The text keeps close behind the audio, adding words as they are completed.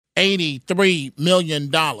$83 million.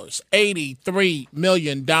 $83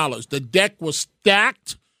 million. The deck was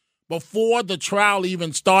stacked before the trial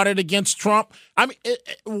even started against Trump. I mean,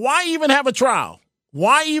 why even have a trial?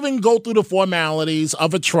 Why even go through the formalities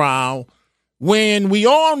of a trial when we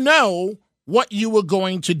all know what you were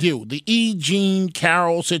going to do? The E. Jean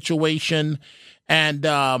Carroll situation. And,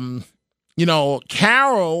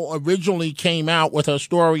 Carroll originally came out with her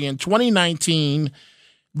story in 2019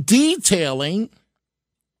 detailing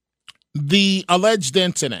the alleged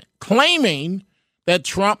incident, claiming that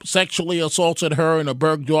Trump sexually assaulted her in a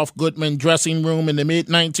Bergdorf Goodman dressing room in the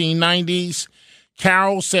mid-1990s.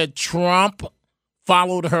 Carroll said Trump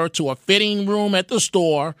followed her to a fitting room at the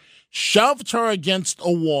store, shoved her against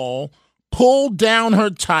a wall, pulled down her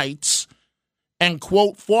tights, and,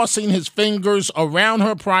 quote, forcing his fingers around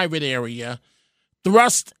her private area,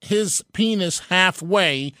 thrust his penis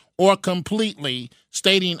halfway or completely,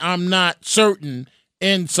 stating, "I'm not certain,"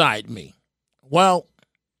 inside me. Well,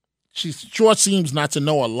 she sure seems not to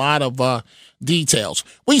know a lot of details.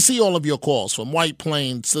 We see all of your calls from White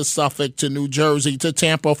Plains to Suffolk to New Jersey to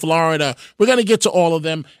Tampa, Florida. We're going to get to all of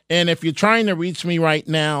them. And if you're trying to reach me right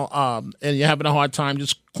now and you're having a hard time,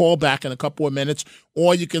 just call back in a couple of minutes.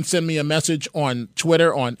 Or you can send me a message on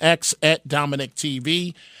Twitter, on X, at Dominic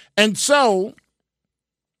TV. And so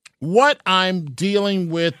what I'm dealing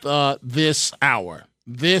with this hour,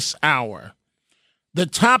 the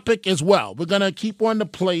topic as well. We're going to keep on the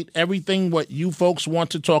plate everything what you folks want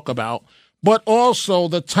to talk about, but also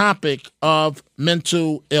the topic of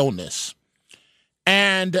mental illness.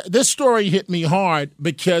 And this story hit me hard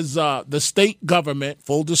because the state government,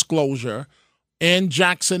 full disclosure, in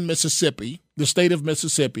Jackson, Mississippi, the state of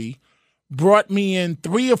Mississippi, brought me in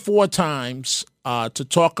 3 or 4 times to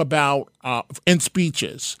talk about, in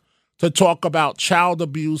speeches, to talk about child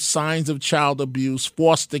abuse, signs of child abuse,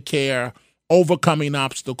 foster care, overcoming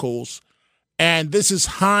obstacles. And this is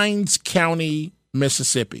Hinds County,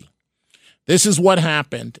 Mississippi. This is what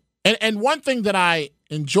happened. And one thing that I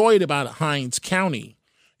enjoyed about Hinds County,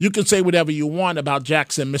 you can say whatever you want about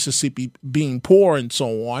Jackson, Mississippi being poor and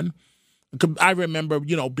so on. I remember,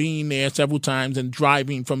 being there several times and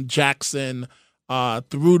driving from Jackson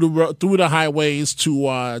through the highways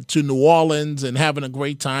to New Orleans and having a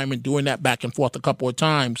great time and doing that back and forth a couple of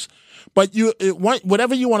times. But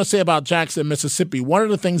whatever you want to say about Jackson, Mississippi, one of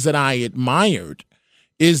the things that I admired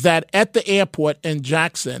is that at the airport in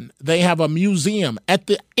Jackson, they have a museum at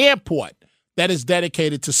the airport that is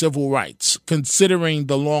dedicated to civil rights, considering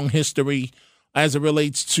the long history as it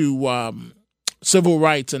relates to civil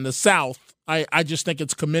rights in the South. I just think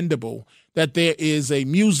it's commendable that there is a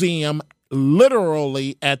museum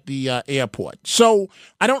literally at the airport. So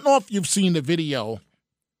I don't know if you've seen the video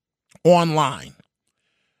online.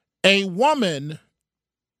 A woman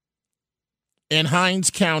in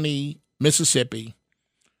Hinds County, Mississippi,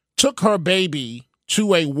 took her baby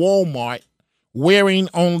to a Walmart wearing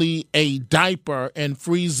only a diaper in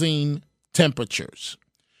freezing temperatures.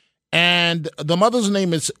 And the mother's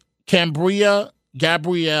name is Cambria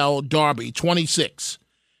Gabrielle Darby, 26.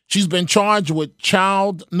 She's been charged with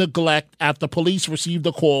child neglect after police received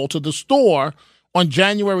a call to the store on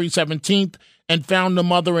January 17th and found the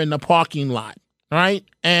mother in the parking lot. Right?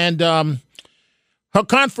 And her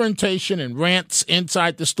confrontation and rants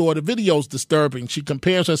inside the store, the video is disturbing. She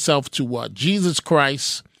compares herself to Jesus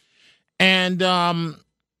Christ. And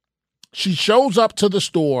she shows up to the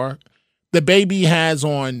store. The baby has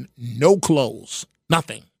on no clothes,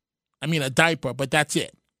 nothing. I mean, a diaper, but that's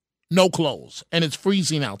it. No clothes. And it's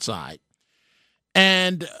freezing outside.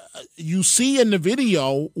 And you see in the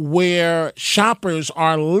video where shoppers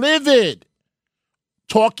are livid,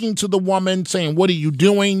 talking to the woman, saying, "What are you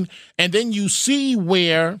doing?" And then you see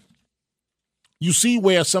where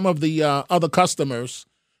some of the other customers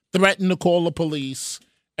threaten to call the police,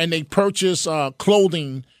 and they purchase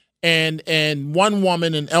clothing. And one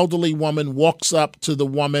woman, an elderly woman, walks up to the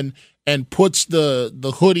woman and puts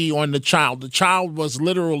the hoodie on the child. The child was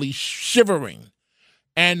literally shivering,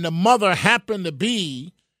 and the mother happened to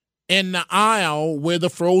be in the aisle where the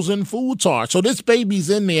frozen foods are. So this baby's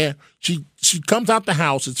in there. She comes out the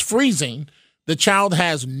house. It's freezing. The child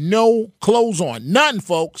has no clothes on. None,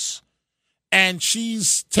 folks. And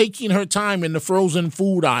she's taking her time in the frozen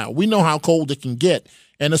food aisle. We know how cold it can get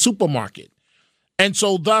in a supermarket. And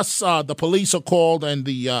so thus the police are called and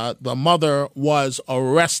the mother was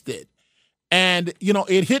arrested. And,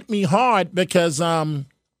 it hit me hard because I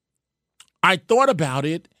thought about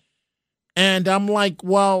it and I'm like,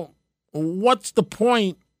 well, what's the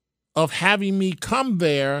point of having me come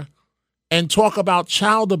there and talk about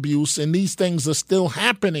child abuse and these things are still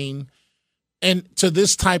happening and to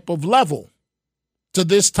this type of level? to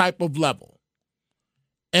this type of level.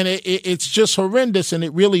 And it's just horrendous, and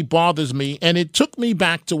it really bothers me. And it took me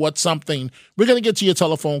back to what something – we're going to get to your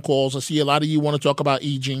telephone calls. I see a lot of you want to talk about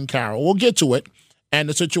E. Jean Carroll. We'll get to it. And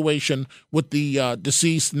the situation with the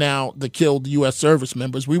deceased, now the killed U.S. service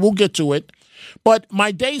members. We will get to it. But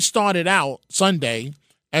my day started out Sunday,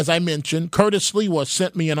 as I mentioned. Curtis Lewa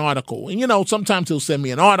sent me an article. And, you know, sometimes he'll send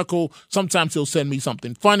me an article. Sometimes he'll send me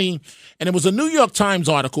something funny. And it was a New York Times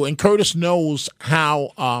article, and Curtis knows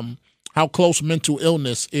how close mental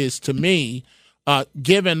illness is to me,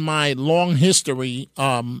 given my long history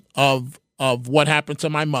of what happened to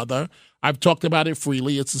my mother. I've talked about it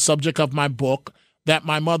freely. It's the subject of my book. That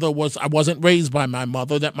my mother I wasn't raised by my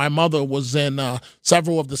mother, that my mother was in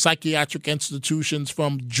several of the psychiatric institutions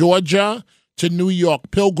from Georgia to New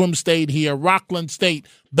York. Pilgrim stayed here, Rockland State,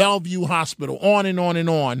 Bellevue Hospital, on and on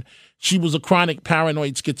and on. She was a chronic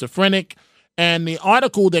paranoid schizophrenic. And the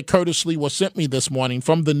article that Curtis Lewa sent me this morning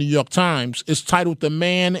from the New York Times is titled The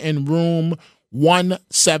Man in Room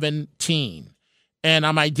 117. And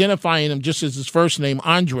I'm identifying him just as his first name,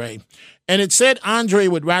 Andre. And it said Andre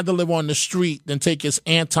would rather live on the street than take his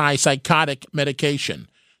antipsychotic medication,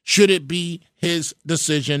 should it be his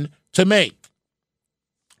decision to make.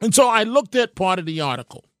 And so I looked at part of the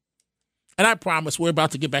article, and I promise we're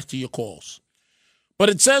about to get back to your calls. But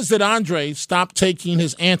it says that Andre stopped taking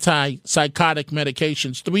his antipsychotic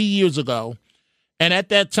medications 3 years ago, and at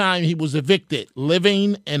that time he was evicted,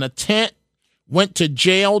 living in a tent, went to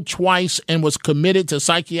jail twice, and was committed to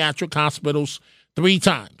psychiatric hospitals 3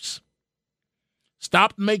 times.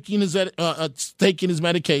 Stopped taking his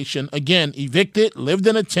medication, again, evicted, lived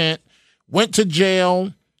in a tent, went to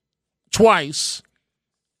jail twice,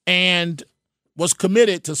 and was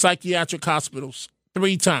committed to psychiatric hospitals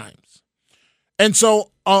 3 times. And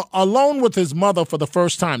so, alone with his mother for the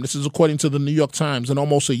first time, this is according to the New York Times, in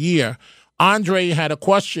almost a year, Andre had a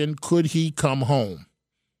question: could he come home?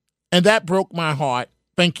 And that broke my heart,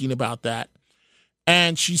 thinking about that.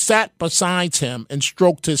 And she sat beside him and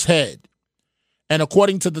stroked his head. And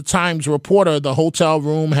according to the Times reporter, the hotel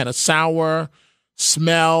room had a sour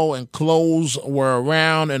smell, and clothes were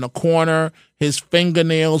around in a corner. His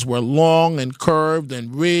fingernails were long and curved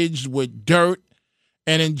and ridged with dirt.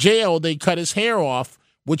 And in jail, they cut his hair off,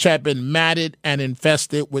 which had been matted and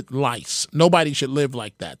infested with lice. Nobody should live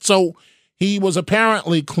like that. So he was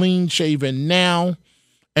apparently clean-shaven now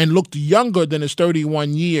and looked younger than his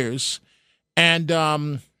 31 years.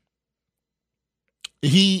 And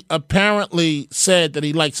he apparently said that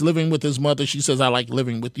he likes living with his mother. She says, I like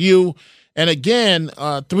living with you. And again,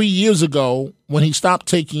 3 years ago, when he stopped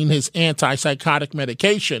taking his antipsychotic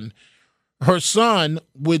medication, her son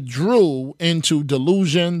withdrew into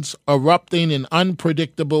delusions, erupting in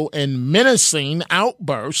unpredictable and menacing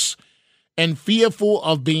outbursts, and fearful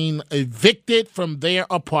of being evicted from their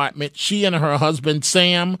apartment. She and her husband,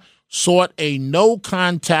 Sam, sought a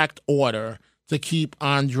no-contact order to keep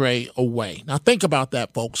Andre away. Now, think about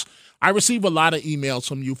that, folks. I receive a lot of emails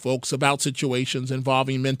from you folks about situations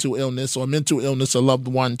involving mental illness or mental illness of loved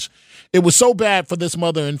ones. It was so bad for this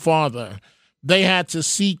mother and father, they had to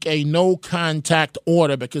seek a no-contact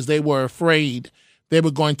order because they were afraid they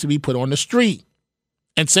were going to be put on the street.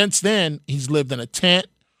 And since then, he's lived in a tent,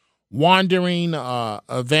 wandering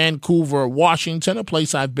Vancouver, Washington, a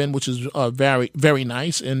place I've been, which is very, very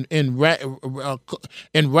nice, in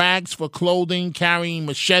rags for clothing, carrying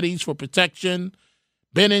machetes for protection,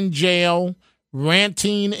 been in jail,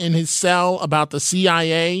 ranting in his cell about the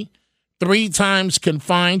CIA, 3 times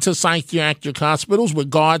confined to psychiatric hospitals where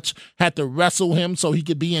guards had to wrestle him so he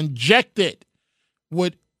could be injected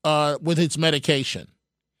with his medication.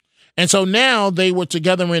 And so now they were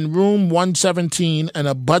together in room 117 in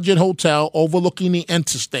a budget hotel overlooking the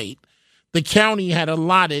interstate. The county had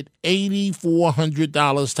allotted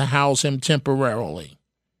 $8,400 to house him temporarily.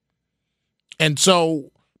 And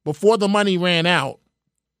so before the money ran out,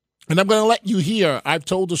 and I'm going to let you hear, I've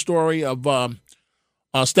told the story of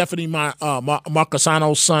Stephanie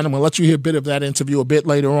Marcasano's son. I'm going to let you hear a bit of that interview a bit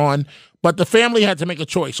later on. But the family had to make a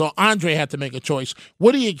choice, or Andre had to make a choice.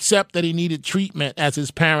 Would he accept that he needed treatment as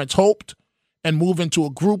his parents hoped and move into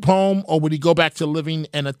a group home, or would he go back to living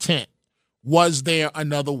in a tent? Was there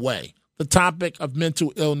another way? The topic of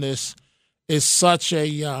mental illness is such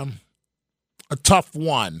a tough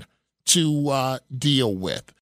one to deal with.